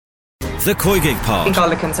The Koigig Pod. I think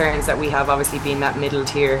all the concerns that we have, obviously being that middle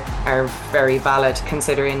tier, are very valid,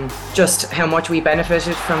 considering just how much we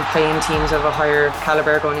benefited from playing teams of a higher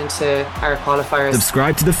calibre going into our qualifiers.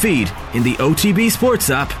 Subscribe to the feed in the OTB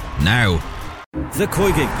Sports app now. The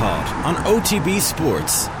Koigig Pod on OTB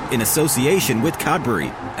Sports, in association with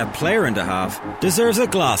Cadbury. A player and a half deserves a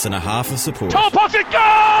glass and a half of support. Top pocket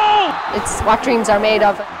goal! It's what dreams are made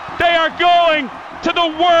of. They are going to the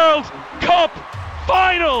World Cup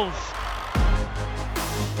Finals!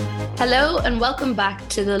 Hello and welcome back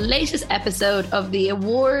to the latest episode of the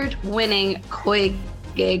award-winning Koigig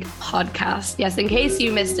podcast. Yes, in case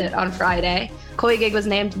you missed it on Friday, Koigig was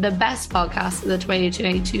named the best podcast of the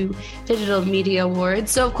 2022 Digital Media Awards.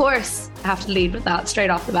 So of course, I have to lead with that straight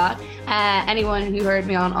off the bat. Anyone who heard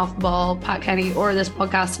me on Off the Ball, Pat Kenny, or this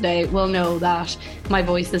podcast today will know that my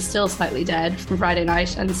voice is still slightly dead from Friday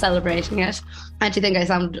night and celebrating it. I actually think I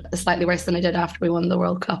sound slightly worse than I did after we won the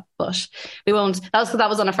World Cup, but we won't. That was because that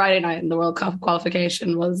was on a Friday night and the World Cup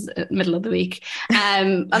qualification was middle of the week.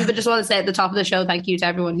 But just want to say at the top of the show, thank you to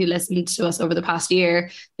everyone who listened to us over the past year.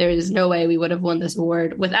 There is no way we would have won this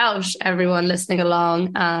award without everyone listening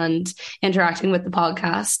along and interacting with the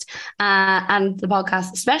podcast. And the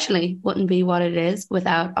podcast especially wouldn't be what it is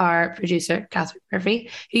without our producer, Catherine Murphy,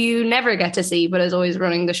 who you never get to see, but is always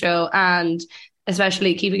running the show and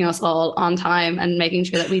especially keeping us all on time and making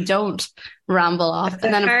sure that we don't ramble off. It's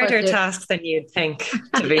a harder task than you'd think,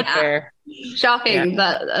 to be fair. Shocking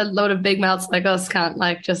that a load of big mouths like us can't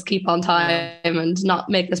just keep on time and not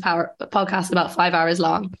make this podcast about 5 hours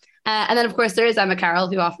long. And then, of course, there is Emma Carroll,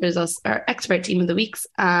 who offers us our expert team of the weeks,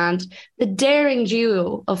 and the daring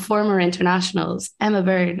duo of former internationals, Emma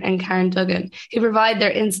Byrne and Karen Duggan, who provide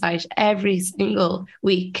their insight every single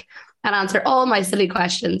week and answer all my silly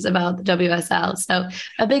questions about the WSL. So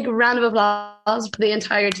a big round of applause for the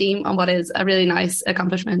entire team on what is a really nice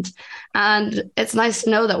accomplishment. And it's nice to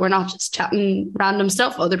know that we're not just chatting random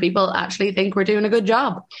stuff. Other people actually think we're doing a good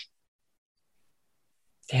job.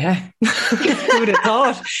 Yeah. Who would have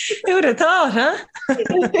thought? Who would have thought, huh?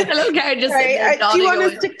 Hello, Karen. Just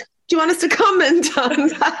do you want us to comment on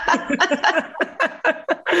that?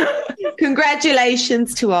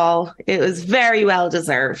 Congratulations to all. It was very well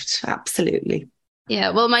deserved. Absolutely.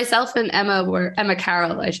 Yeah, well, myself and Emma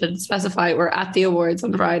Carroll, I should specify, were at the awards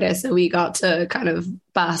on Friday, so we got to kind of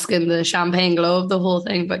bask in the champagne glow of the whole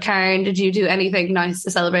thing. But Karen, did you do anything nice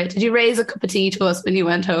to celebrate? Did you raise a cup of tea to us when you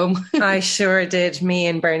went home? I sure did. Me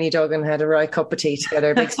and Bernie Duggan had a right cup of tea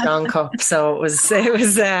together, a big strong cup. So it was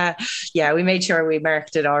we made sure we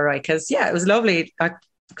marked it all right because it was lovely. I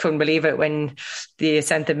couldn't believe it when they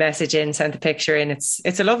sent the message in, sent the picture in.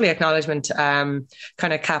 It's a lovely acknowledgement. Kind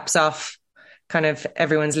of caps off kind of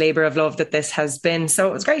everyone's labour of love that this has been. So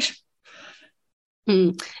it was great.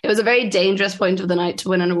 It was a very dangerous point of the night to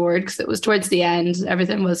win an award because it was towards the end.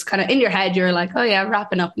 Everything was kind of in your head. You're like, oh yeah,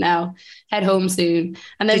 wrapping up now, head home soon.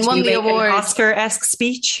 And then won the award. An Oscar-esque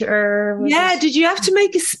speech? Or did you have to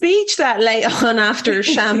make a speech that late on after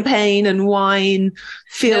champagne and wine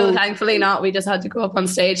filled? No, thankfully not. We just had to go up on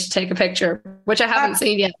stage to take a picture, which I haven't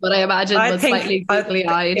seen yet, but I imagine was slightly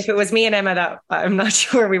googly-eyed. If it was me and Emma, that I'm not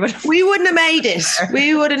sure we would have. We wouldn't have made it.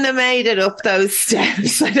 We wouldn't have made it up those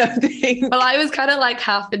steps, I don't think. Well, I was kind of like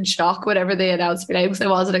half in shock whenever they announced her name because I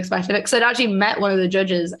wasn't expecting it. Because I'd actually met one of the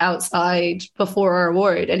judges outside before our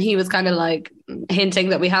award, and he was kind of like hinting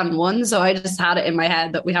that we hadn't won. So I just had it in my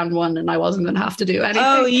head that we hadn't won and I wasn't going to have to do anything.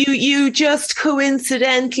 Oh, you just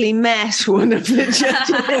coincidentally met one of the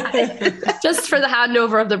judges. Just for the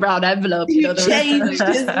handover of the brown envelope. You changed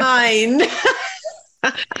his mind.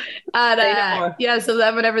 And so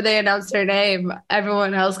then whenever they announced her name,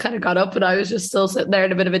 everyone else kind of got up and I was just still sitting there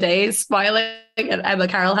in a bit of a daze smiling, and Emma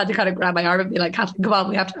Carroll had to kind of grab my arm and be like, Catherine, come on,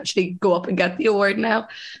 we have to actually go up and get the award now.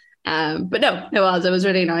 But no, it was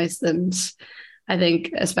really nice. And I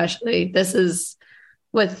think especially this is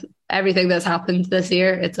with everything that's happened this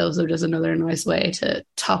year, it's also just another nice way to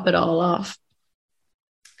top it all off.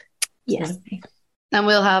 Yes. And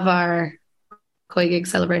we'll have our Koigig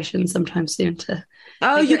celebration sometime soon to.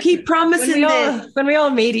 Oh, you keep promising when we all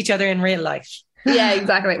meet each other in real life. Yeah,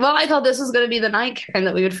 exactly. Well, I thought this was going to be the night, Karen,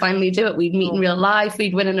 that we would finally do it. We'd meet in real life.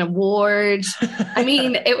 We'd win an award. I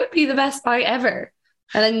mean, it would be the best night ever.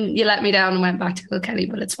 And then you let me down and went back to Kilkenny,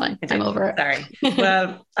 but it's fine. I'm over it. Sorry.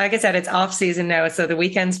 Well, like I said, it's off season now, so the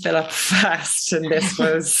weekends fill up fast. And this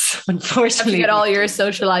was unfortunately. You get all your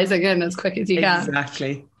socialising in as quick as you can.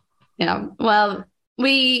 Exactly. Yeah. Well,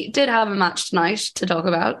 we did have a match tonight to talk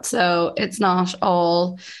about, so it's not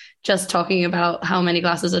all just talking about how many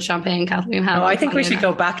glasses of champagne Kathleen had. Oh, I think we should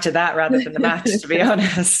go back to that rather than the match, to be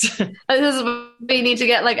honest. We need to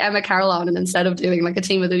get like Emma Carroll on, and instead of doing like a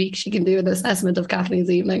team of the week, she can do an assessment of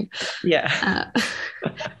Kathleen's evening. Yeah.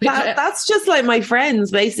 That's just like my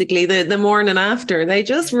friends, basically, the morning after. They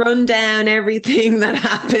just run down everything that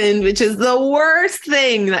happened, which is the worst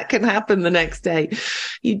thing that can happen the next day.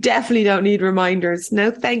 You definitely don't need reminders.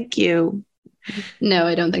 No, thank you. No,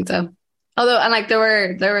 I don't think so. Although, and like there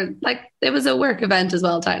were like, it was a work event as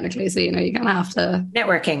well, technically. So, you know, you kind of have to.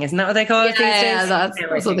 Networking, isn't that what they call it these days? Yeah,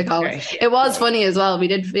 that's what they call it. It was funny as well. We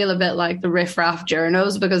did feel a bit like the riffraff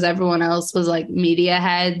journos because everyone else was like media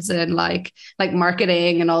heads and like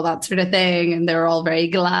marketing and all that sort of thing. And they were all very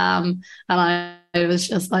glam. And I was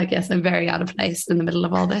just like, yes, I'm very out of place in the middle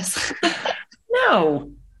of all this.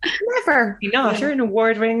 No, never. You're not. You're an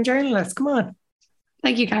award-winning journalist. Come on.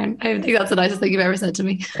 Thank you, Karen. I think that's the nicest thing you've ever said to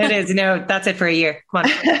me. It is. You know, that's it for a year. Come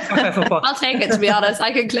on. I'll take it, to be honest.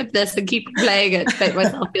 I can clip this and keep playing it to make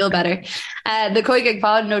myself feel better. The COYGIG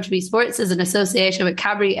Pod, OTB Sports, is an association with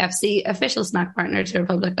Cadbury FC, official snack partner to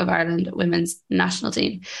Republic of Ireland women's national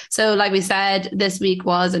team. So like we said, this week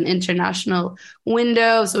was an international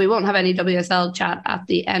window, so we won't have any WSL chat at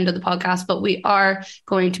the end of the podcast, but we are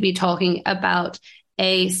going to be talking about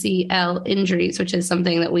ACL injuries, which is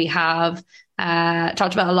something that we have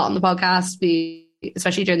talked about a lot on the podcast. We,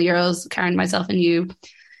 especially during the Euros, Karen, myself and you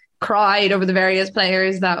cried over the various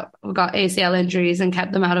players that got ACL injuries and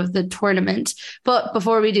kept them out of the tournament. But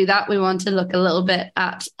before we do that, we want to look a little bit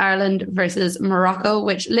at Ireland versus Morocco,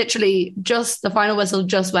 which literally just the final whistle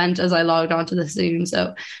just went as I logged onto the Zoom.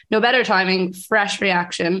 So no better timing, fresh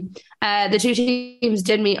reaction. The two teams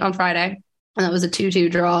did meet on Friday, and that was a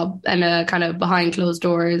 2-2 draw and a kind of behind closed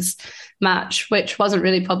doors match, which wasn't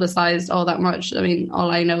really publicized all that much. I mean,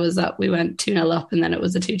 all I know is that we went 2-0 up and then it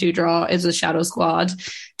was a 2-2 draw. It was a shadow squad.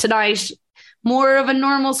 Tonight, more of a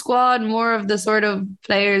normal squad, more of the sort of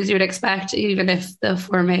players you would expect, even if the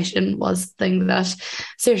formation was the thing that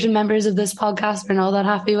certain members of this podcast were not that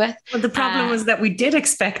happy with. Well, the problem was that we did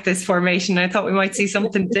expect this formation. I thought we might see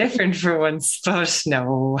something different for once, but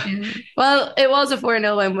no. Well, it was a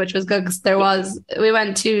 4-0 win, which was good because we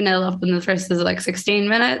went 2-0 up in the first like 16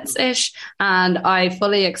 minutes ish, and I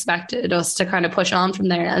fully expected us to kind of push on from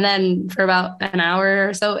there. And then for about an hour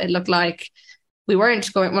or so, it looked like we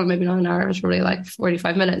weren't going, well, maybe not an hour, it was probably like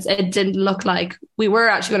 45 minutes. It didn't look like we were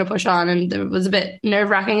actually going to push on, and it was a bit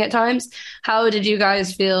nerve-wracking at times. How did you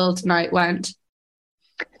guys feel tonight went?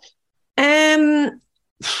 I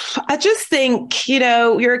just think, you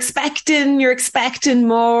know, you're expecting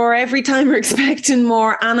more every time, you're expecting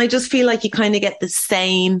more. And I just feel like you kind of get the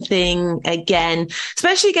same thing again,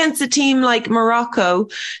 especially against a team like Morocco,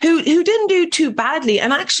 who didn't do too badly.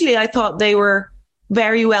 And actually, I thought they were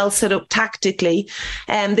very well set up tactically,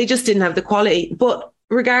 and they just didn't have the quality. But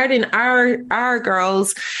regarding our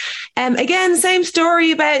girls, again, same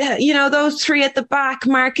story about, you know, those three at the back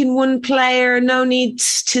marking one player, no need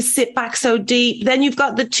to sit back so deep. Then you've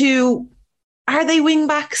got the two, are they wing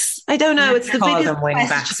backs? I don't know. It's the biggest them wing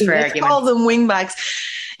backs for Let's argument. call them wing backs.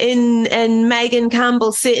 In Megan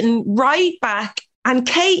Campbell sitting right back, and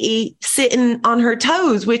Katie sitting on her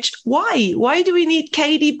toes, which why do we need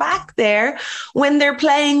Katie back there when they're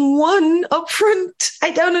playing one up front?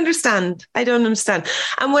 I don't understand.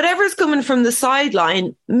 And whatever's coming from the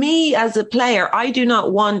sideline, me as a player, I do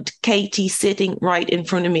not want Katie sitting right in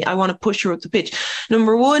front of me. I want to push her up the pitch.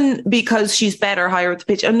 Number one, because she's better higher up the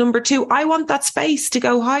pitch. And number two, I want that space to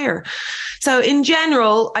go higher. So in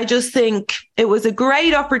general, I just think it was a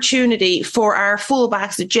great opportunity for our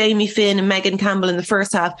fullbacks, Jamie Finn and Megan Campbell, in the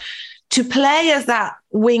first half, to play as that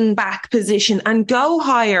wing back position and go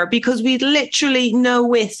higher, because we'd literally no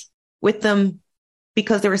width with them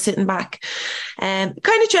because they were sitting back. Kind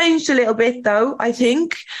of changed a little bit though, I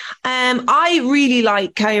think. I really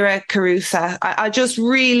like Kyra Carusa. I just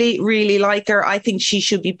really, really like her. I think she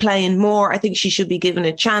should be playing more. I think she should be given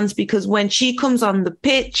a chance, because when she comes on the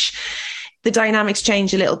pitch, the dynamics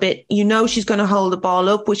change a little bit. You know, she's going to hold the ball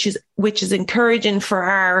up, which is encouraging for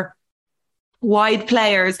our wide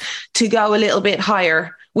players to go a little bit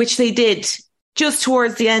higher, which they did just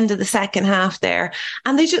towards the end of the second half there.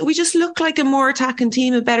 And we just look like a more attacking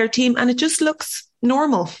team, a better team. And it just looks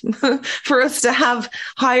normal for us to have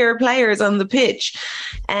higher players on the pitch.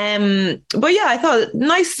 But yeah, I thought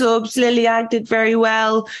nice subs. Lily Agg did very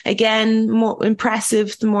well. Again, more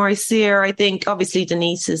impressive the more I see her. I think obviously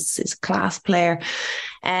Denise is a class player.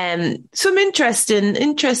 Some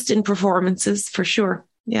interesting performances for sure.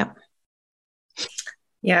 Yeah.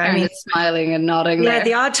 Yeah, I mean, smiling and nodding. Yeah, there.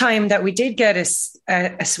 the odd time that we did get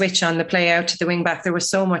a switch on the play out to the wing back, there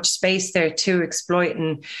was so much space there to exploit,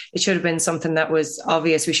 and it should have been something that was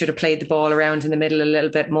obvious. We should have played the ball around in the middle a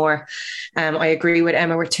little bit more. I agree with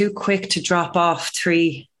Emma. We're too quick to drop off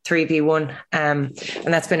 3v1, and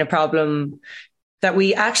that's been a problem that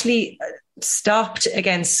we actually stopped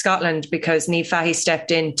against Scotland because Niamh Fahey stepped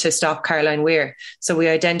in to stop Caroline Weir. So we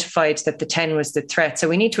identified that the 10 was the threat. So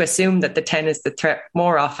we need to assume that the 10 is the threat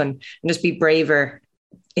more often and just be braver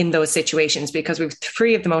in those situations, because we've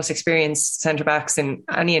 3 of the most experienced centre-backs in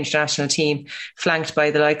any international team, flanked by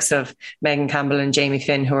the likes of Megan Campbell and Jamie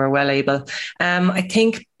Finn, who are well able. I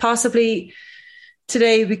think possibly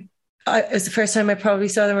today it was the first time I probably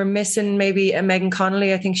saw them were missing maybe a Megan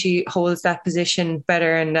Connolly. I think she holds that position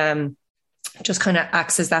better and just kind of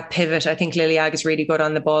acts as that pivot. I think Lily Agg is really good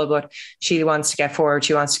on the ball, but she wants to get forward.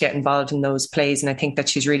 She wants to get involved in those plays. And I think that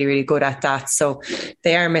she's really, really good at that. So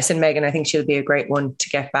they are missing Megan. I think she'll be a great one to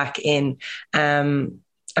get back in. And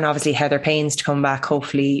obviously Heather Payne's to come back,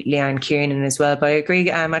 hopefully Leanne Kiernan as well. But I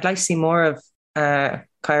agree. I'd like to see more of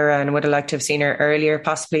Kyra, and I would have liked to have seen her earlier,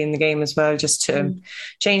 possibly in the game as well, just to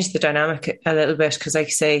change the dynamic a little bit. Because like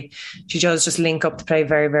you say, she does just link up the play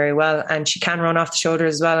very, very well, and she can run off the shoulder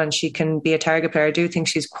as well, and she can be a target player. I do think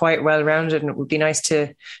she's quite well rounded, and it would be nice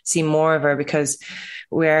to see more of her, because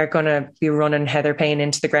we're going to be running Heather Payne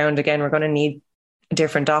into the ground again. We're going to need a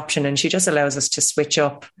different option, and she just allows us to switch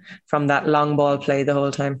up from that long ball play the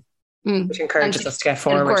whole time. Which encourages us to get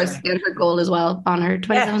forward. And of course, get her goal as well on her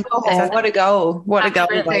 27th. Yeah. What a goal. What a goal,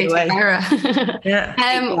 by the way.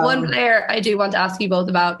 Yeah. One player I do want to ask you both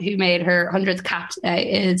about who made her 100th cap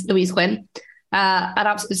today is Louise Quinn. An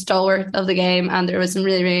absolute stalwart of the game, and there was some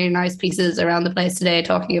really, really nice pieces around the place today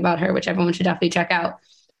talking about her, which everyone should definitely check out.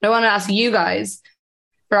 But I want to ask you guys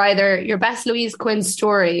for either your best Louise Quinn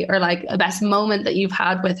story or like a best moment that you've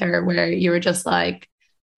had with her where you were just like,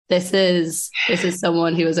 this is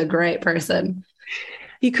someone who is a great person.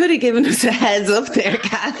 You could have given us a heads up there,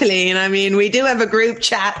 Kathleen. I mean, we do have a group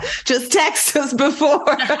chat. Just text us before.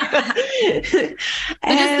 Just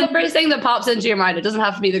the first thing that pops into your mind. It doesn't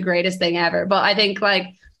have to be the greatest thing ever. But I think like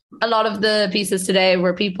a lot of the pieces today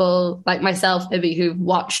were people like myself, maybe, who've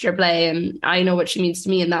watched her play, and I know what she means to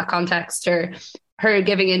me in that context, or her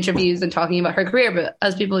giving interviews and talking about her career. But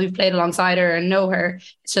as people who've played alongside her and know her,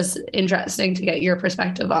 it's just interesting to get your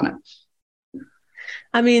perspective on it.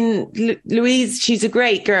 I mean, Louise, she's a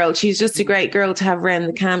great girl. She's just a great girl to have around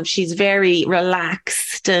the camp. She's very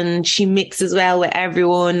relaxed and she mixes well with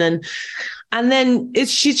everyone. And then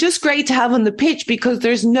she's just great to have on the pitch, because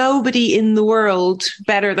there's nobody in the world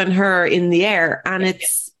better than her in the air. And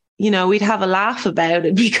it's, you know, we'd have a laugh about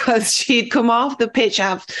it, because she'd come off the pitch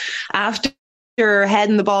after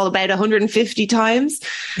heading the ball about 150 times,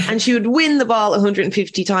 and she would win the ball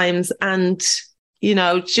 150 times. And, you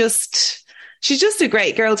know, she's just a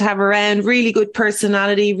great girl to have around. Really good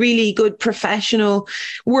personality, really good professional,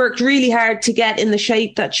 worked really hard to get in the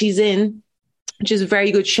shape that she's in, which is a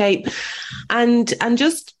very good shape, and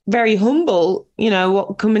just very humble, you know,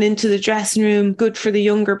 coming into the dressing room, good for the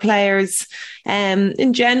younger players.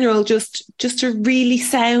 In general, just a really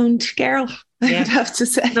sound girl. Yeah. I'd have to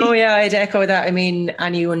say. No, yeah, I'd echo that. I mean,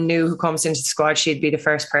 anyone new who comes into the squad, she'd be the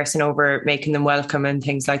first person over, making them welcome and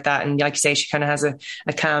things like that. And like you say, she kind of has a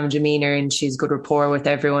calm demeanour, and she's good rapport with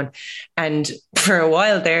everyone. And for a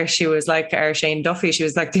while there, she was like our Shane Duffy. She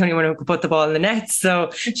was like the only one who could put the ball in the net.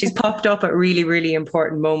 So she's popped up at really, really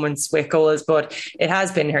important moments with goals. But it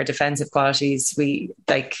has been her defensive qualities. We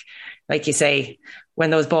like you say, when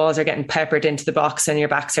those balls are getting peppered into the box and your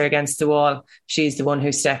backs are against the wall, she's the one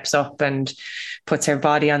who steps up and puts her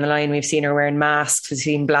body on the line. We've seen her wearing masks. We've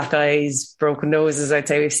seen black eyes, broken noses. I'd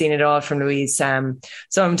say we've seen it all from Louise. So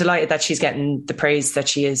I'm delighted that she's getting the praise that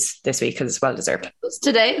she is this week, because it's well deserved. Was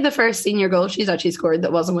today the first senior goal she's actually scored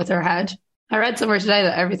that wasn't with her head? I read somewhere today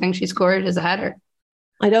that everything she scored is a header.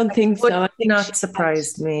 I don't think so. I think not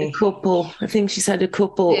surprised me. A couple. I think she's had a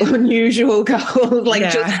couple unusual goals, like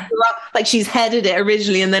just dropped, like she's headed it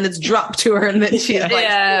originally and then it's dropped to her and then she's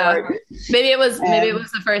scored. Maybe it was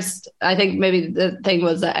the first. I think maybe the thing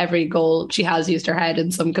was that every goal she has used her head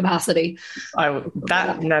in some capacity. I would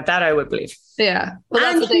believe. Yeah,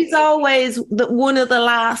 and she's always one of the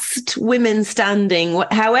last women standing.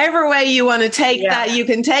 However way you want to take that, you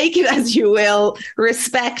can take it as you will.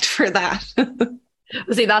 Respect for that.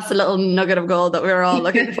 See, that's the little nugget of gold that we were all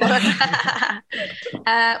looking for.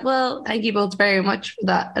 Well, thank you both very much for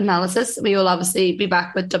that analysis. We will obviously be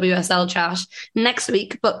back with WSL chat next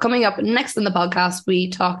week. But coming up next in the podcast, we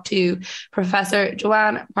talk to Professor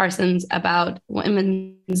Joanne Parsons about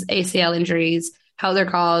women's ACL injuries, how they're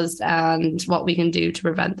caused, and what we can do to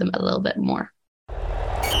prevent them a little bit more.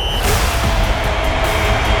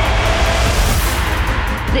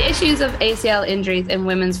 The issues of ACL injuries in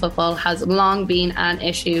women's football has long been an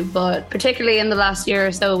issue, but particularly in the last year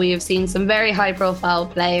or so, we have seen some very high-profile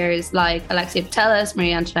players like Alexia Putellas,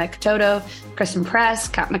 Marie-Antoinette Katoto, Kristen Press,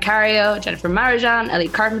 Kat Macario, Jennifer Marajan, Ellie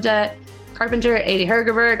Carpenter, Adi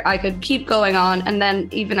Hergerberg. I could keep going on, and then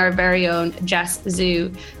even our very own Jess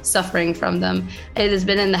Zhu suffering from them. It has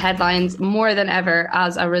been in the headlines more than ever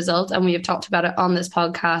as a result, and we have talked about it on this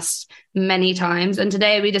podcast many times. And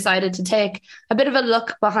today we decided to take a bit of a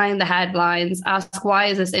look behind the headlines, ask why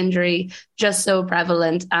is this injury just so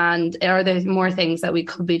prevalent, and are there more things that we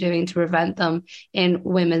could be doing to prevent them in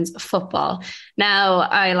women's football? Now,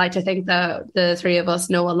 I like to think that the three of us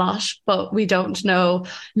know a lot, but we don't know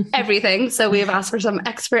everything. So we have asked for some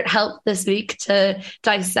expert help this week to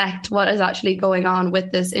dissect what is actually going on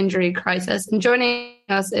with this injury crisis. And joining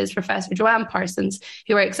us is Professor Joanne Parsons,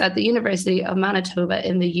 who works at the University of Manitoba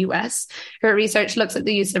in the US. Her research looks at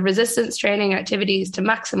the use of resistance training activities to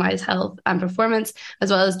maximize health and performance, as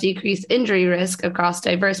well as decrease injury risk across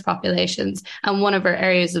diverse populations. And one of her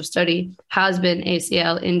areas of study has been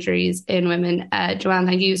ACL injuries in women. Joanne,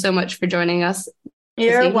 thank you so much for joining us.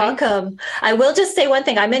 You're welcome. I will just say one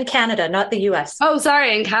thing. I'm in Canada, not the US. Oh,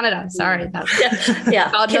 sorry, in Canada. Sorry. That's, yeah.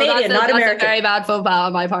 God, Canadian, not American. That's a very bad faux pas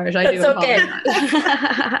on my part. I do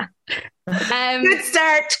apologize.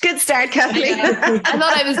 Good start, Kathleen. I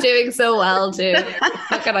thought I was doing so well too.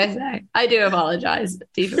 What can I say? I do apologize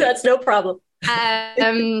deeply. That's no problem.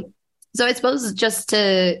 So I suppose just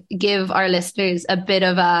to give our listeners a bit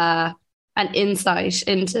of an insight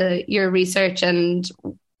into your research and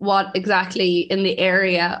what exactly in the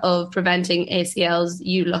area of preventing ACLs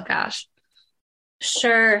you look at.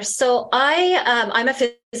 Sure. So I'm a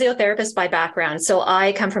physiotherapist by background. So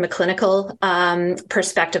I come from a clinical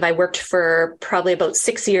perspective. I worked for probably about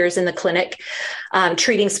 6 years in the clinic,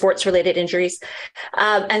 treating sports-related injuries.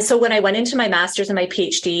 And so when I went into my master's and my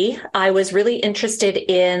PhD, I was really interested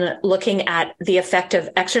in looking at the effect of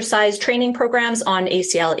exercise training programs on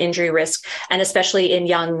ACL injury risk, and especially in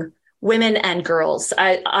young women and girls.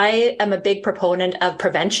 I am a big proponent of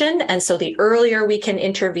prevention. And so the earlier we can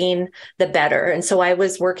intervene, the better. And so I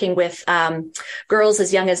was working with girls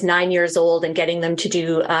as young as 9 years old and getting them to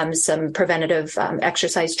do some preventative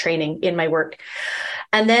exercise training in my work.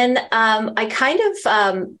 And then I kind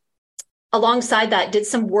of, alongside that, did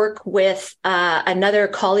some work with another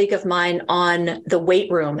colleague of mine on the weight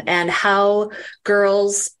room and how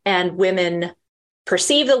girls and women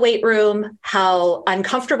perceive the weight room, how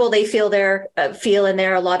uncomfortable they feel in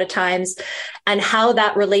there a lot of times, and how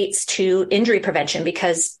that relates to injury prevention,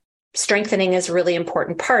 because strengthening is a really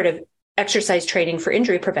important part of exercise training for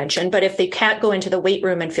injury prevention. But if they can't go into the weight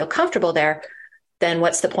room and feel comfortable there, then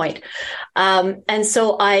what's the point? And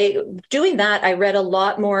so doing that, I read a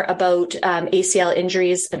lot more about ACL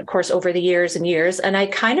injuries, and of course, over the years and years, and I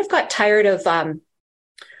kind of got tired of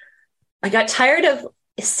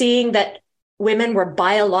seeing that women were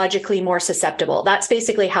biologically more susceptible. That's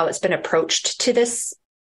basically how it's been approached to this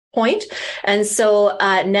point. And so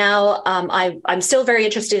now I'm still very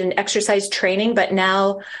interested in exercise training, but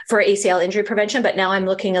now for ACL injury prevention, but now I'm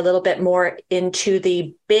looking a little bit more into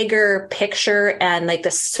the bigger picture and like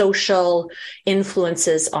the social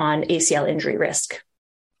influences on ACL injury risk.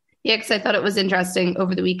 Yeah, because I thought it was interesting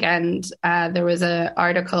over the weekend. There was an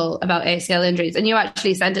article about ACL injuries, and you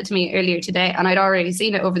actually sent it to me earlier today, and I'd already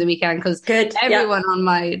seen it over the weekend because everyone on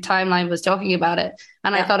my timeline was talking about it.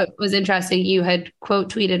 And I thought it was interesting. You had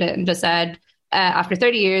quote tweeted it and just said, after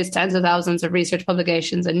 30 years, tens of thousands of research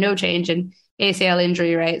publications and no change in ACL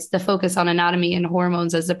injury rates, the focus on anatomy and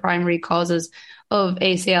hormones as the primary causes of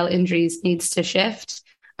ACL injuries needs to shift.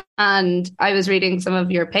 And I was reading some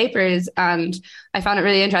of your papers and I found it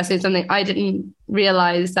really interesting. Something I didn't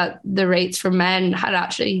realize, that the rates for men had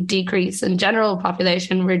actually decreased and general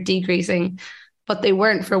population were decreasing, but they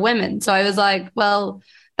weren't for women. So I was like, well,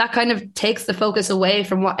 that kind of takes the focus away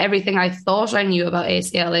from everything I thought I knew about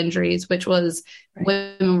ACL injuries, which was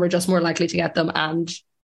women were just more likely to get them. And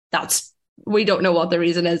we don't know what the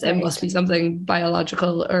reason is. It must be something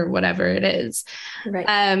biological or whatever it is. Right.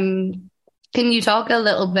 Can you talk a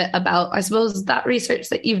little bit about, I suppose, that research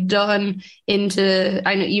that you've done into,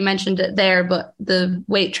 I know you mentioned it there, but the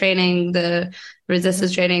weight training, the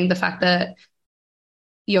resistance training, the fact that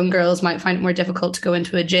young girls might find it more difficult to go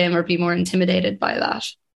into a gym or be more intimidated by that?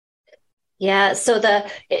 Yeah. So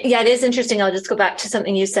it is interesting. I'll just go back to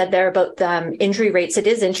something you said there about injury rates. It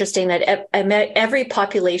is interesting that every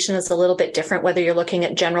population is a little bit different, whether you're looking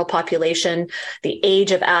at general population, the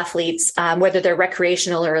age of athletes, whether they're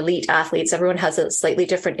recreational or elite athletes, everyone has a slightly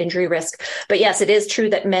different injury risk. But yes, it is true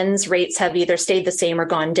that men's rates have either stayed the same or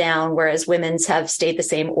gone down, whereas women's have stayed the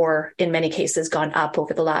same or in many cases gone up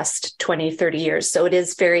over the last 20, 30 years. So it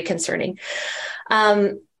is very concerning.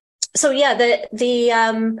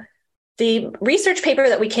 The research paper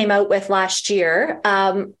that we came out with last year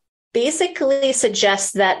basically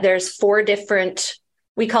suggests that there's 4 different,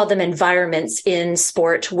 we call them environments in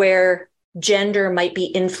sport, where gender might be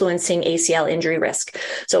influencing ACL injury risk.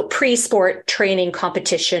 So pre-sport, training,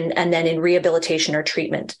 competition, and then in rehabilitation or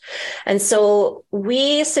treatment. And so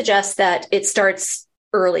we suggest that it starts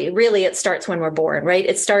early. Really, it starts when we're born, right?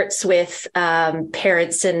 It starts with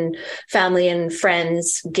parents and family and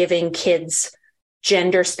friends giving kids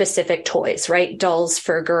gender-specific toys, right? Dolls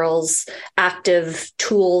for girls, active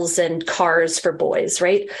tools and cars for boys,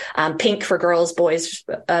 right? Pink for girls, boys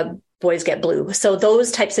get blue. So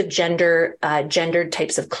those types of gendered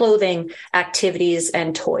types of clothing, activities,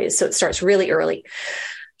 and toys. So it starts really early.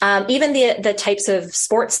 Even the types of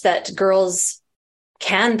sports that girls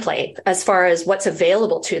can play, as far as what's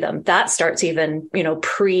available to them, that starts even,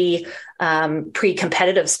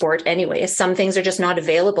 pre-competitive sport anyway. Some things are just not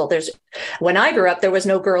available. When I grew up, there was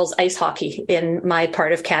no girls ice hockey in my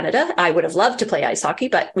part of Canada. I would have loved to play ice hockey,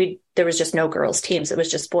 but there was just no girls teams. It was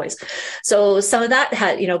just boys. So some of that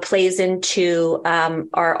plays into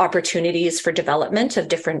our opportunities for development of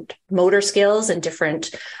different motor skills and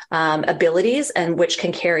different abilities, and which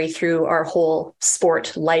can carry through our whole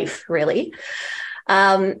sport life, really.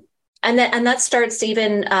 And that starts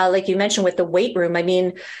even, like you mentioned, with the weight room. I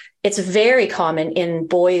mean, it's very common in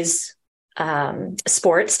boys'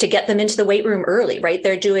 sports to get them into the weight room early, right?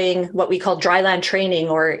 They're doing what we call dryland training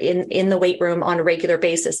or in the weight room on a regular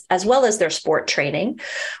basis, as well as their sport training.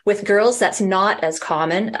 With girls, that's not as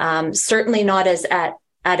common, certainly not at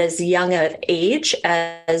as young an age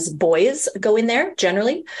as boys go in there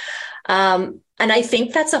generally. And I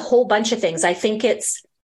think that's a whole bunch of things. I think it's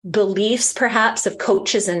beliefs perhaps of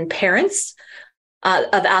coaches and parents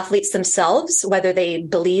of athletes themselves, whether they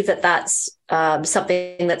believe that that's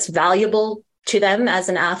something that's valuable to them as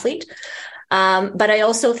an athlete. But I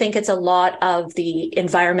also think it's a lot of the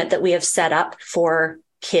environment that we have set up for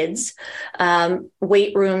kids.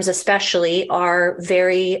 Weight rooms especially are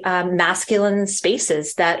very masculine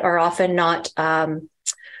spaces that are often not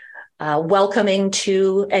welcoming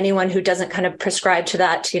to anyone who doesn't kind of prescribe to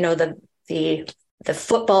that, the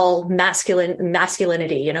football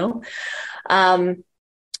masculinity,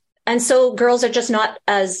 and so girls are just not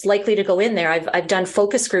as likely to go in there. I've done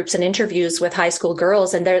focus groups and interviews with high school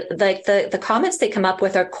girls, and they're like the comments they come up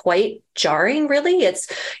with are quite jarring. Really, it's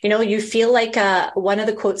you feel like one of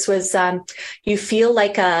the quotes was you feel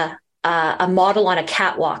like a model on a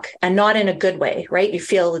catwalk, and not in a good way, right? You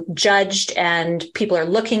feel judged, and people are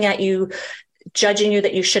looking at you, judging you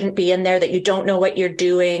that you shouldn't be in there, that you don't know what you're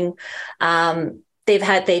doing.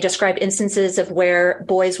 They described instances of where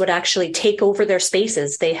boys would actually take over their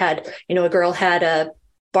spaces. They had, a girl had a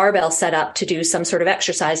barbell set up to do some sort of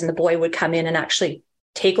exercise, and the boy would come in and actually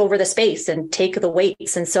take over the space and take the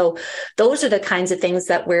weights. And so those are the kinds of things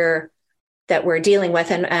that we're dealing with,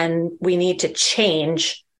 and we need to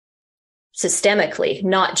change systemically,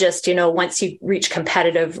 not just, once you reach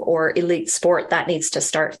competitive or elite sport. That needs to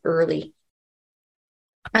start early.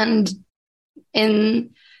 And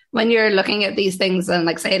when you're looking at these things and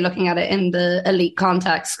looking at it in the elite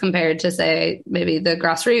context compared to say maybe the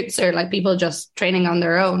grassroots or people just training on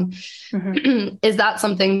their own, mm-hmm. Is that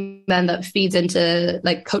something then that feeds into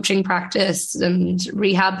coaching practice and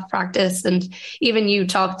rehab practice? And even you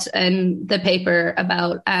talked in the paper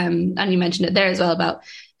about, and you mentioned it there as well, about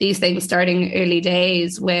these things starting early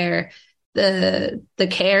days where the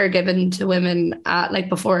care given to women at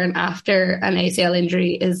before and after an ACL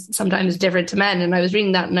injury is sometimes different to men. And I was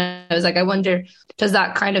reading that and I was I wonder, does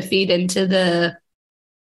that kind of feed into the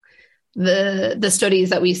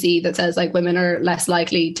studies that we see that says women are less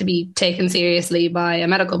likely to be taken seriously by a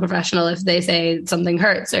medical professional if they say something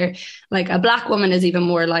hurts, or a black woman is even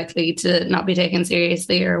more likely to not be taken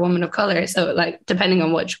seriously, or a woman of color. So depending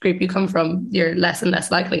on which group you come from, you're less and less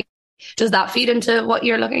likely. Does that feed into what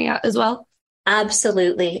you're looking at as well?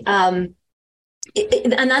 Absolutely. And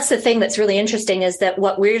that's the thing that's really interesting, is that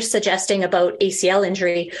what we're suggesting about ACL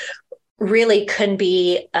injury really can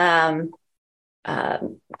be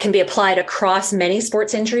applied across many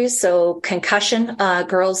sports injuries. So concussion,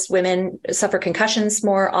 women suffer concussions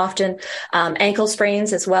more often, ankle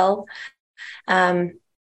sprains as well.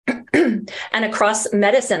 And across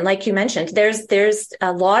medicine, like you mentioned, there's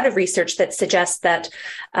a lot of research that suggests that,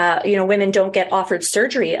 women don't get offered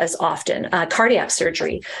surgery as often, cardiac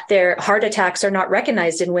surgery. Their heart attacks are not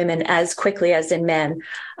recognized in women as quickly as in men.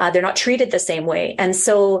 They're not treated the same way. And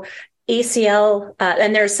so ACL,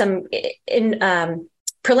 and there's some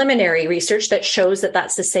preliminary research that shows that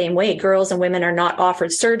that's the same way. Girls and women are not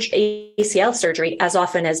offered ACL surgery as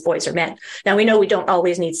often as boys or men. Now, we know we don't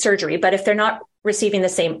always need surgery, but if they're not receiving the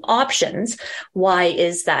same options, why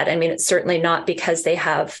is that? I mean, it's certainly not because they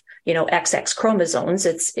have, XX chromosomes.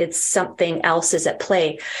 It's something else is at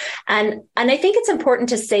play. And I think it's important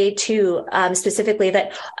to say too, specifically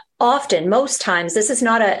that often, most times, this is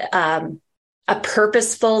not a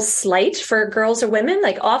purposeful slight for girls or women.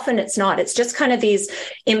 Like often it's not. It's just kind of these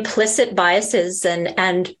implicit biases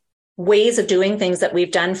and ways of doing things that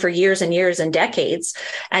we've done for years and years and decades.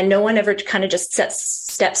 And no one ever kind of just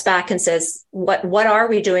steps back and says, what are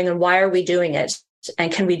we doing and why are we doing it?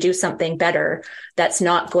 And can we do something better that's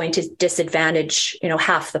not going to disadvantage,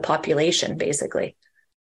 half the population, basically?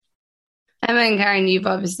 Emma and Karen, you've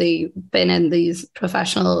obviously been in these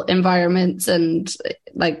professional environments, and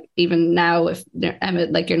like even now, if Emma,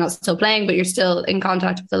 like you're not still playing, but you're still in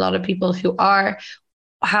contact with a lot of people who are.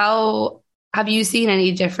 How have you seen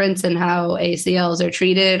any difference in how ACLs are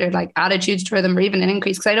treated, or like attitudes toward them, or even an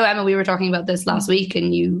increase? Because I know, Emma, we were talking about this last week,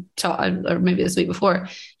 and you talked, or maybe this week before,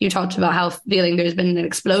 you talked about how feeling there's been an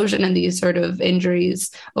explosion in these sort of injuries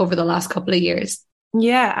over the last couple of years.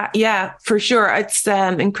 Yeah, for sure. It's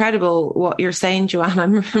incredible what you're saying, Joanne.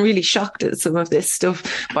 I'm really shocked at some of this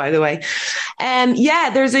stuff, by the way.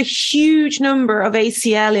 There's a huge number of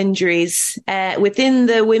ACL injuries within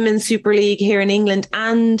the Women's Super League here in England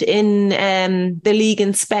and in the league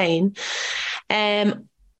in Spain.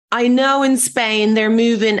 I know in Spain, they're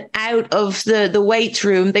moving out of the weight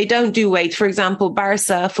room. They don't do weights. For example,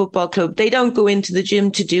 Barca Football Club, they don't go into the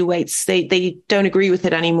gym to do weights. They don't agree with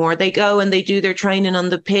it anymore. They go and they do their training on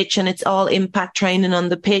the pitch, and it's all impact training on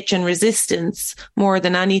the pitch and resistance more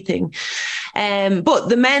than anything. But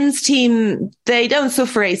the men's team, they don't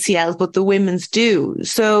suffer ACLs, but the women's do.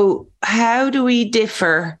 So how do we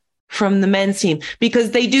differ from the men's team?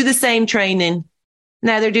 Because they do the same training.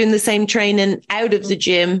 Now they're doing the same training out of the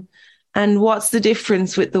gym. And what's the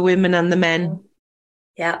difference with the women and the men?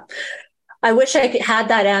 Yeah. I wish I had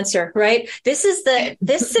that answer, right? This is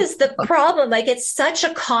the problem. Like, it's such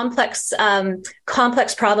a complex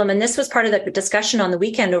problem. And this was part of the discussion on the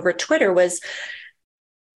weekend over Twitter. Was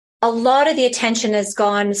a lot of the attention has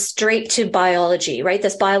gone straight to biology, right?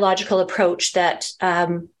 This biological approach that,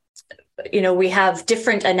 we have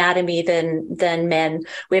different anatomy than men.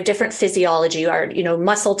 We have different physiology. Our,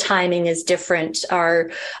 muscle timing is different.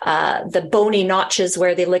 Our, the bony notches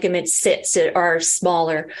where the ligament sits are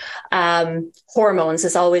smaller. Hormones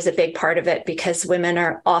is always a big part of it, because women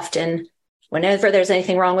are often, whenever there's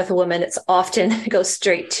anything wrong with a woman, it's often goes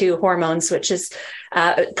straight to hormones, which is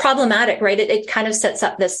problematic, right? It kind of sets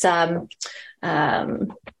up this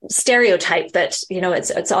stereotype that,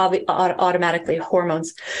 it's automatically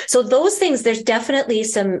hormones. So those things, there's definitely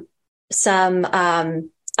some of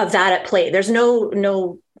that at play. There's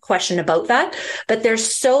no question about that, but there's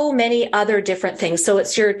so many other different things. So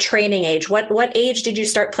it's your training age. What age did you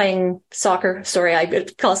start playing soccer? Sorry, I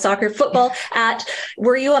call soccer football at.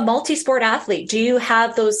 Were you a multi-sport athlete? Do you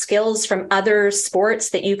have those skills from other sports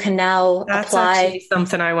that you can now apply? That's actually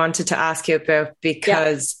something I wanted to ask you about,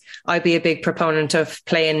 because I'd be a big proponent of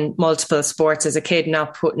playing multiple sports as a kid,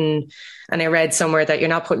 and I read somewhere that you're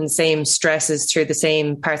not putting the same stresses through the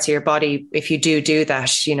same parts of your body. If you do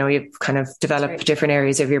that, you kind of develop different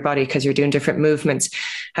areas of your body because you're doing different movements.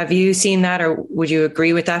 Have you seen that, or would you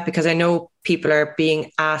agree with that? Because I know people are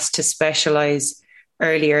being asked to specialize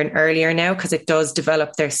earlier and earlier now, because it does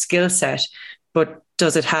develop their skill set, but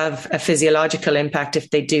does it have a physiological impact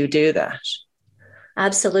if they do that?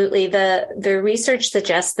 Absolutely. The research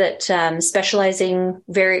suggests that specializing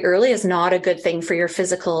very early is not a good thing for your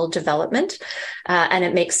physical development. And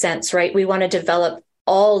it makes sense, right? We want to develop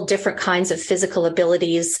all different kinds of physical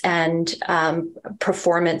abilities and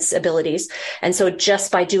performance abilities. And so just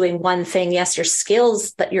by doing one thing, yes, your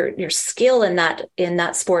skills, that your skill in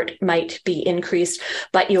that sport might be increased,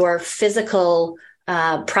 but your physical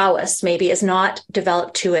prowess maybe is not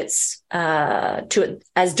developed to its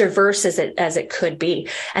as diverse as it could be.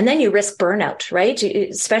 And then you risk burnout, right?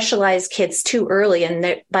 You specialize kids too early,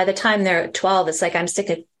 and by the time they're 12, it's like, I'm sick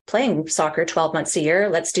of playing soccer 12 months a year.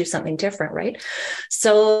 Let's do something different, right?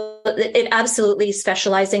 So it absolutely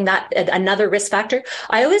specializing, that another risk factor.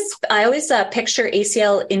 I always picture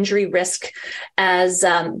ACL injury risk as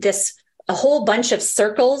this a whole bunch of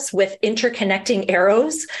circles with interconnecting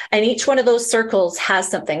arrows, and each one of those circles has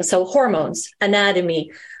something. So hormones,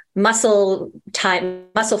 anatomy, muscle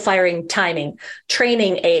firing timing,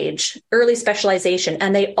 training age, early specialization,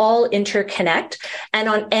 and they all interconnect. And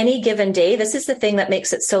on any given day, this is the thing that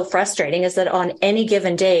makes it so frustrating, is that on any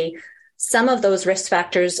given day, some of those risk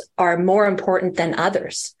factors are more important than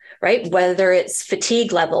others, right? Whether it's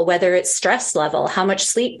fatigue level, whether it's stress level, how much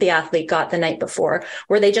sleep the athlete got the night before.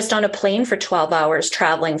 Were they just on a plane for 12 hours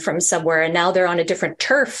traveling from somewhere, and now they're on a different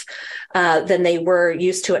turf than they were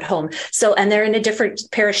used to at home? So, and they're in a different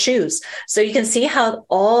pair of shoes. So you can see how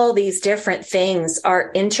all these different things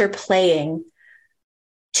are interplaying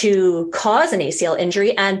to cause an ACL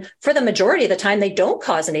injury. And for the majority of the time, they don't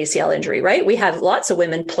cause an ACL injury, right? We have lots of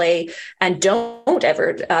women play and don't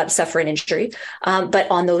ever suffer an injury. But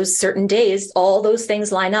on those certain days, all those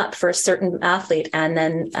things line up for a certain athlete. And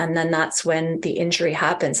then that's when the injury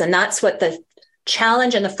happens. And that's what the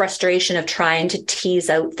challenge and the frustration of trying to tease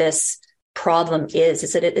out this problem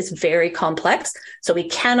is that it is very complex. So we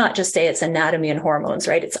cannot just say it's anatomy and hormones,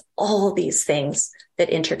 right? It's all these things that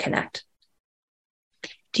interconnect.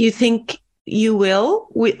 Do you think you will,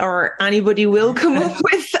 or anybody will come up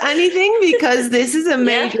with anything? Because this is a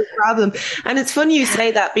major problem. And it's funny you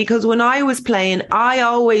say that, because when I was playing, I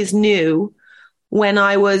always knew when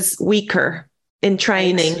I was weaker in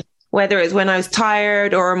training, whether it's when I was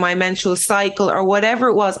tired or my menstrual cycle or whatever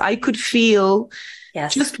it was, I could feel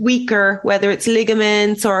just weaker, whether it's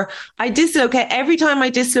ligaments or I dislocate. Every time I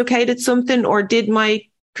dislocated something or did my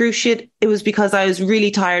cruciate, it was because I was really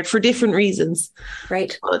tired for different reasons.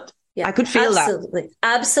 Right. But I could feel that.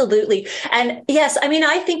 Absolutely. And yes, I mean,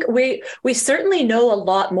 I think we certainly know a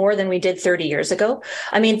lot more than we did 30 years ago.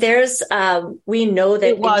 I mean, we know that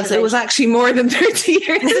it was actually more than 30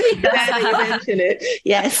 years ago. You mention it.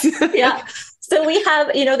 Yes. Yeah. So we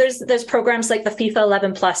have, there's programs like the FIFA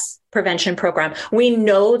 11 Plus prevention program. We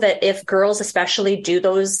know that if girls especially do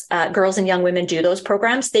those, girls and young women do those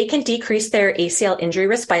programs, they can decrease their ACL injury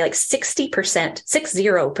risk by like 60%.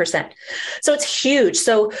 So it's huge.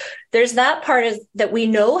 So there's that part of that we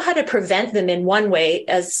know how to prevent them in one way,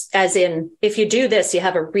 as in, if you do this, you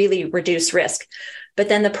have a really reduced risk. But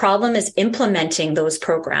then the problem is implementing those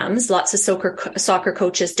programs. Lots of soccer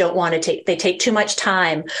coaches don't want to they take too much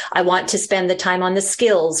time. I want to spend the time on the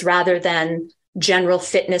skills rather than general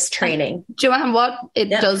fitness training. Joanne,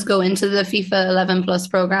 does go into the FIFA 11 Plus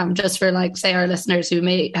program, just for say our listeners who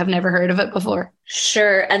may have never heard of it before?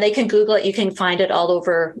 Sure. And they can Google it. You can find it all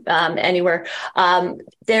over anywhere.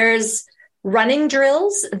 There's running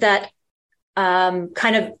drills that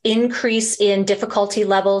kind of increase in difficulty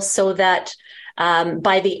levels so that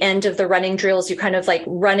by the end of the running drills, you're kind of like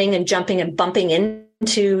running and jumping and bumping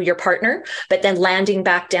into your partner, but then landing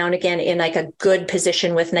back down again in like a good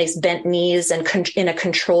position with nice bent knees and in a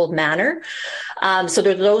controlled manner. So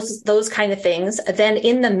there's those kind of things. Then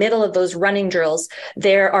in the middle of those running drills,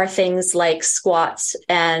 there are things like squats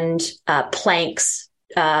and planks,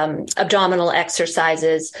 abdominal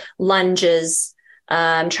exercises, lunges.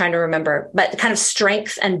 I'm trying to remember, but kind of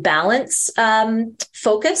strength and balance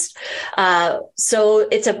focused. So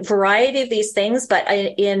it's a variety of these things, but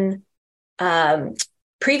in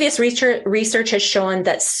previous research has shown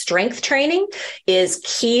that strength training is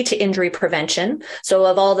key to injury prevention. So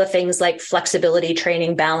of all the things like flexibility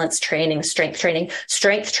training, balance training, strength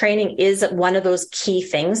training is one of those key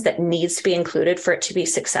things that needs to be included for it to be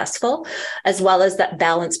successful, as well as that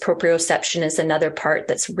balance proprioception is another part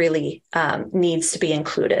that's really needs to be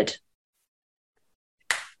included.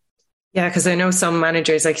 Yeah, because I know some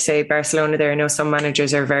managers, like say Barcelona there, I know some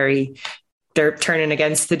managers are they're turning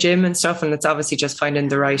against the gym and stuff. And it's obviously just finding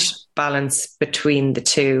the right balance between the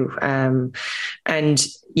two. And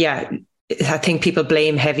yeah, I think people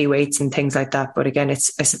blame heavy weights and things like that. But again, I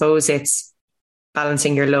suppose it's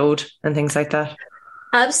balancing your load and things like that.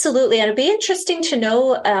 Absolutely. And it'd be interesting to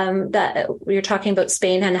know that you're talking about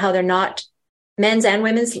Spain and how they're not, men's and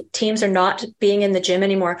women's teams are not being in the gym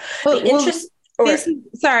anymore.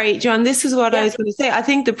 Sorry, John, this is what I was going to say. I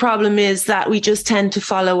think the problem is that we just tend to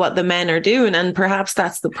follow what the men are doing. And perhaps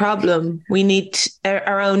that's the problem. We need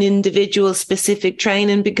our own individual specific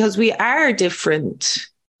training because we are different.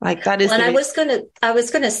 Like that is. Well, and I was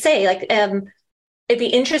going to say, it'd be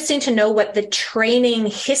interesting to know what the training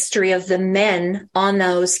history of the men on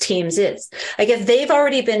those teams is. Like if they've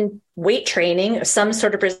already been weight training or some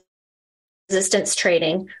sort of resistance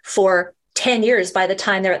training for 10 years by the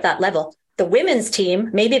time they're at that level. The women's team,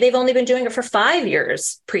 maybe they've only been doing it for 5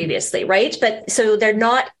 years previously, right? But so they're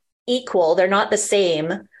not equal. They're not the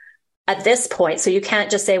same at this point. So you can't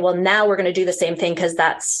just say, well, now we're going to do the same thing because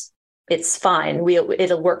that's it's fine.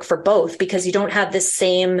 It'll work for both because you don't have this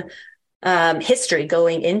same history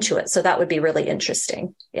going into it. So that would be really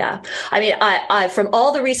interesting. Yeah. I mean, I from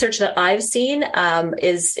all the research that I've seen,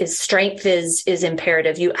 is strength is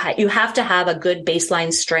imperative. You have to have a good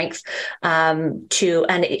baseline strength, and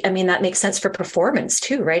I mean, that makes sense for performance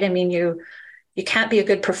too, right? I mean, you can't be a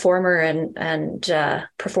good performer and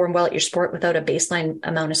perform well at your sport without a baseline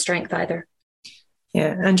amount of strength either.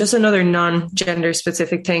 Yeah. And just another non-gender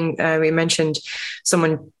specific thing. We mentioned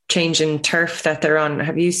someone changing turf that they're on.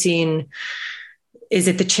 Have you seen, is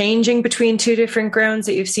it the changing between two different grounds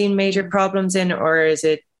that you've seen major problems in, or is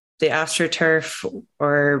it the AstroTurf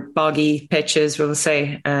or boggy pitches, we'll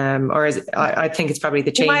say? Or is it, I think it's probably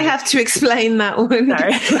the change. You might have to explain that one.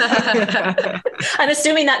 Sorry. I'm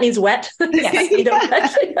assuming that means wet. Yeah, you don't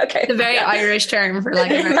okay. It's a very Irish term for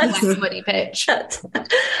like a very muddy pitch.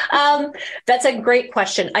 That's a great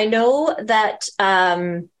question. I know that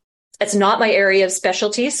it's not my area of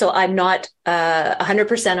specialty, so I'm not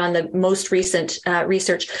 100% on the most recent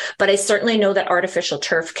research, but I certainly know that artificial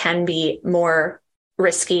turf can be more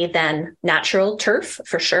risky than natural turf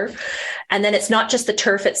for sure. And then it's not just the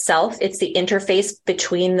turf itself, it's the interface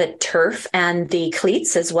between the turf and the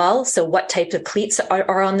cleats as well. So what type of cleats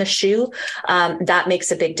are on the shoe, that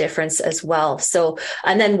makes a big difference as well. So,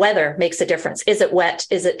 and then weather makes a difference. Is it wet?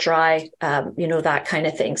 Is it dry? That kind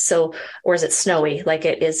of thing. So, or is it snowy like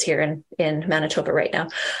it is here in Manitoba right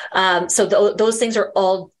now? So those things are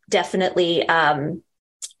all definitely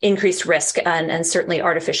increased risk, and certainly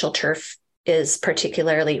artificial turf is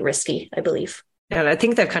particularly risky, I believe. And I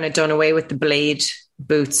think they've kind of done away with the blade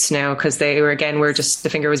boots now, because they were the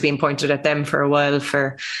finger was being pointed at them for a while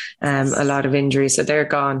for a lot of injuries. So they're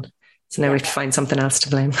gone. So now we have to find something else to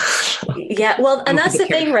blame. Yeah, well, and that's the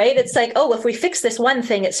thing, right? It's like, oh, if we fix this one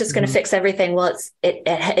thing, it's just going to fix everything. Well,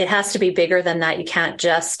 it has to be bigger than that. You can't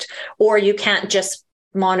just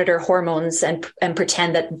monitor hormones and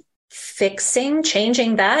pretend that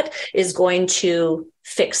changing that is going to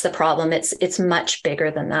fix the problem. It's much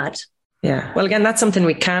bigger than that. Yeah. Well, again, that's something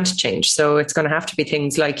we can't change. So it's going to have to be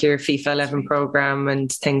things like your FIFA 11 program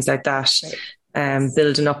and things like that, right.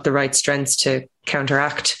 Building up the right strengths to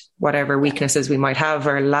counteract whatever weaknesses we might have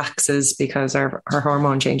or laxes because our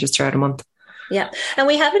hormone changes throughout a month. Yeah. And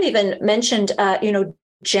we haven't even mentioned,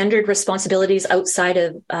 gendered responsibilities outside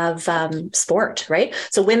of sport, right?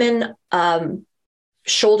 So women,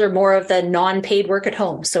 shoulder more of the non-paid work at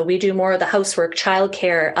home. So we do more of the housework,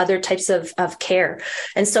 childcare, other types of care.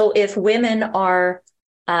 And so if women are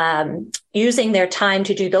using their time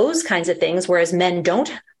to do those kinds of things, whereas men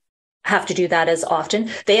don't have to do that as often,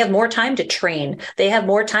 they have more time to train. They have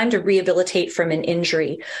more time to rehabilitate from an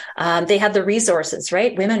injury. They have the resources,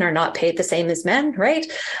 right? Women are not paid the same as men,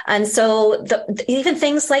 right? And so even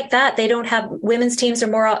things like that, they don't have, women's teams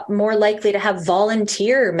are more likely to have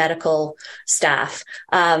volunteer medical staff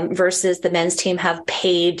versus the men's team have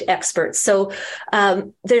paid experts. So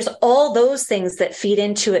there's all those things that feed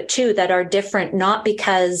into it too that are different, not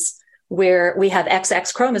because where we have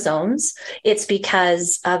XX chromosomes, it's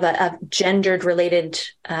because of gendered related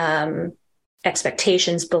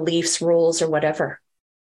expectations, beliefs, rules, or whatever.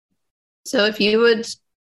 So if you would,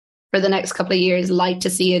 for the next couple of years, like to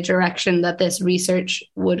see a direction that this research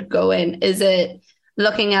would go in, is it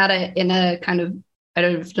looking at it in a kind of, I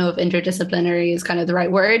don't know if interdisciplinary is kind of the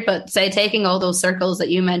right word, but say taking all those circles that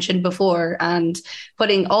you mentioned before and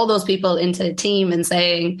putting all those people into a team and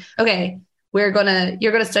saying, okay, you're going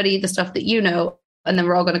to study the stuff that you know, and then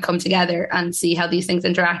we're all going to come together and see how these things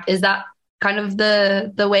interact. Is that kind of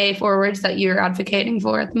the way forwards that you're advocating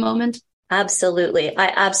for at the moment? Absolutely.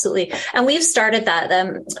 And we've started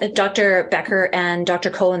that. Dr. Becker and Dr.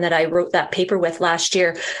 Cohen that I wrote that paper with last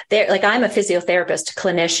year, I'm a physiotherapist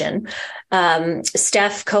clinician.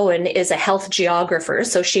 Steph Cohen is a health geographer.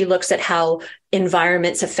 So she looks at how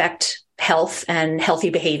environments affect health and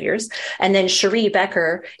healthy behaviors. And then Cherie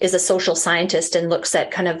Becker is a social scientist and looks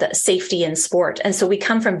at kind of the safety in sport. And so we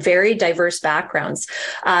come from very diverse backgrounds.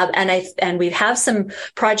 And we have some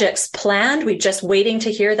projects planned. We're just waiting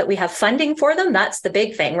to hear that we have funding for them. That's the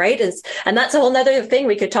big thing, right? And that's a whole nother thing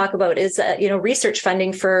we could talk about is, research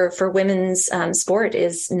funding for women's sport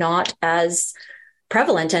is not as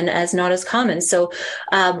prevalent and as not as common. So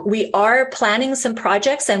we are planning some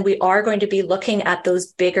projects, and we are going to be looking at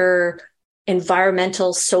those bigger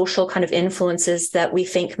environmental, social kind of influences that we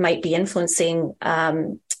think might be influencing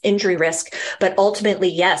injury risk. But ultimately,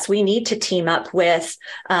 yes, we need to team up with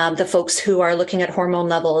the folks who are looking at hormone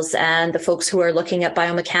levels and the folks who are looking at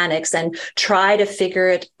biomechanics and try to figure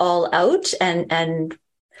it all out and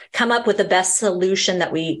come up with the best solution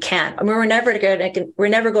that we can. I mean, we're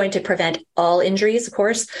never going to prevent all injuries, of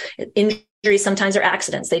course. Injuries sometimes are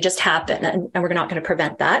accidents. They just happen, and we're not going to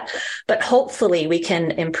prevent that. But hopefully we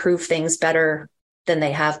can improve things better than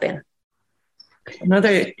they have been.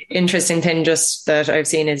 Another interesting thing just that I've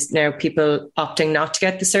seen is now people opting not to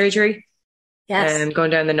get the surgery. Yes. And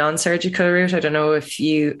going down the non-surgical route. I don't know if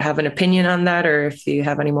you have an opinion on that or if you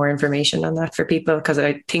have any more information on that for people, because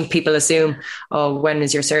I think people assume, oh, when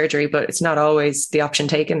is your surgery? But it's not always the option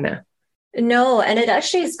taken now. No, and it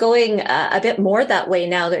actually is going a bit more that way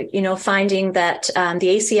now, that, you know, finding that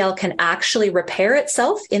the ACL can actually repair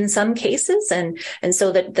itself in some cases. And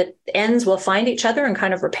so that the ends will find each other and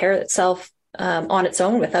kind of repair itself on its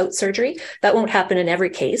own without surgery. That won't happen in every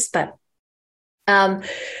case, but I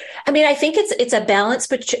mean, I think it's a balance,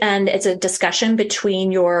 and it's a discussion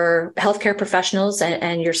between your healthcare professionals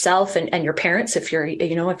and yourself and your parents, if you're a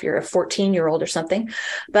 14-year-old or something.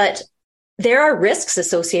 But there are risks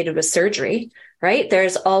associated with surgery, right?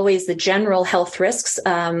 There's always the general health risks,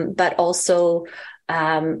 but also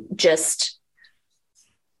just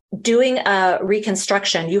doing a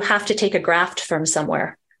reconstruction. You have to take a graft from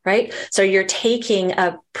somewhere. Right. So you're taking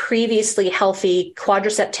a previously healthy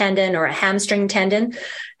quadricep tendon or a hamstring tendon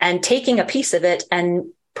and taking a piece of it and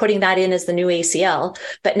putting that in as the new ACL.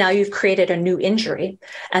 But now you've created a new injury.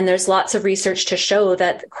 And there's lots of research to show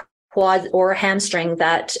that quad or hamstring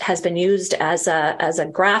that has been used as a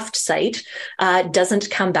graft site doesn't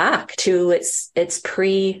come back to its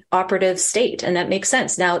pre-operative state, and that makes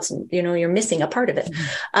sense. Now it's, you know, you're missing a part of it.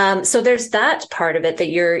 Mm-hmm. So there's that part of it that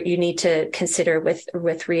you need to consider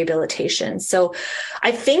with rehabilitation. So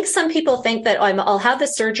I think some people think that I'll have the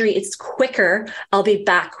surgery, it's quicker, I'll be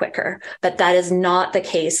back quicker, but that is not the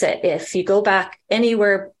case. If you go back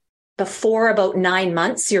anywhere before about 9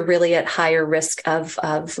 months, you're really at higher risk of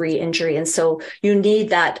re-injury. And so you need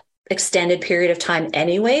that extended period of time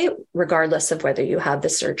anyway, regardless of whether you have the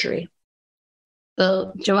surgery.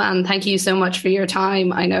 Well, Joanne, thank you so much for your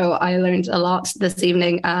time. I know I learned a lot this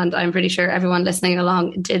evening, and I'm pretty sure everyone listening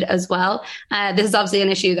along did as well. This is obviously an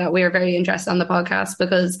issue that we're very interested on the podcast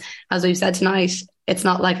because, as we've said tonight, it's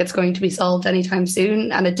not like it's going to be solved anytime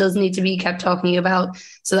soon, and it does need to be kept talking about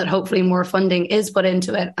so that hopefully more funding is put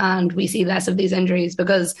into it and we see less of these injuries,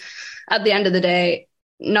 because at the end of the day,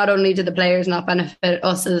 not only do the players not benefit,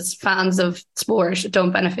 us as fans of sport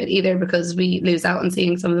don't benefit either, because we lose out on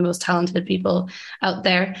seeing some of the most talented people out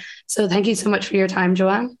there. So thank you so much for your time,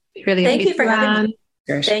 Joanne. Really thank you for having me.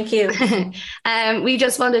 Thank you. We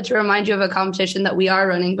just wanted to remind you of a competition that we are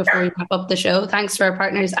running before we wrap up the show. Thanks to our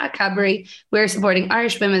partners at Cadbury, we're supporting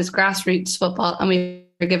Irish women's grassroots football, and we're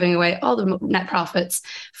giving away all the net profits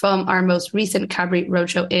from our most recent Cadbury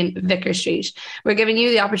Roadshow in Vicar Street. We're giving you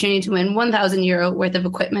the opportunity to win €1,000 worth of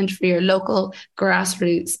equipment for your local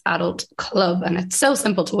grassroots adult club. And it's so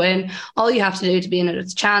simple to win. All you have to do to be in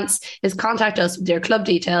its chance is contact us with your club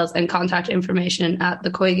details and contact information at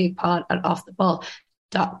the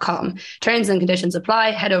CoyGigPod@offtheball.com. Terms and conditions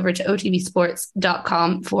apply. Head over to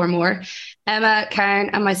otbsports.com for more. Emma, Karen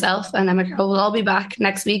and myself and Emma Carroll will all be back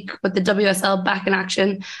next week with the WSL back in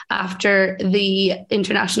action after the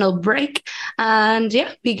international break. And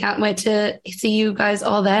yeah, we can't wait to see you guys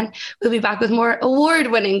all then. We'll be back with more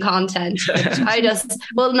award-winning content, which I just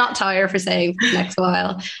will not tire for saying for the next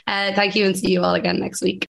while. Thank you, and see you all again next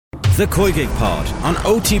week. The Coigig Pod on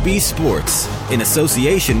OTB Sports, in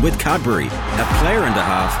association with Cadbury. A player and a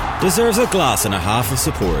half deserves a glass and a half of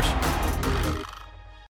support.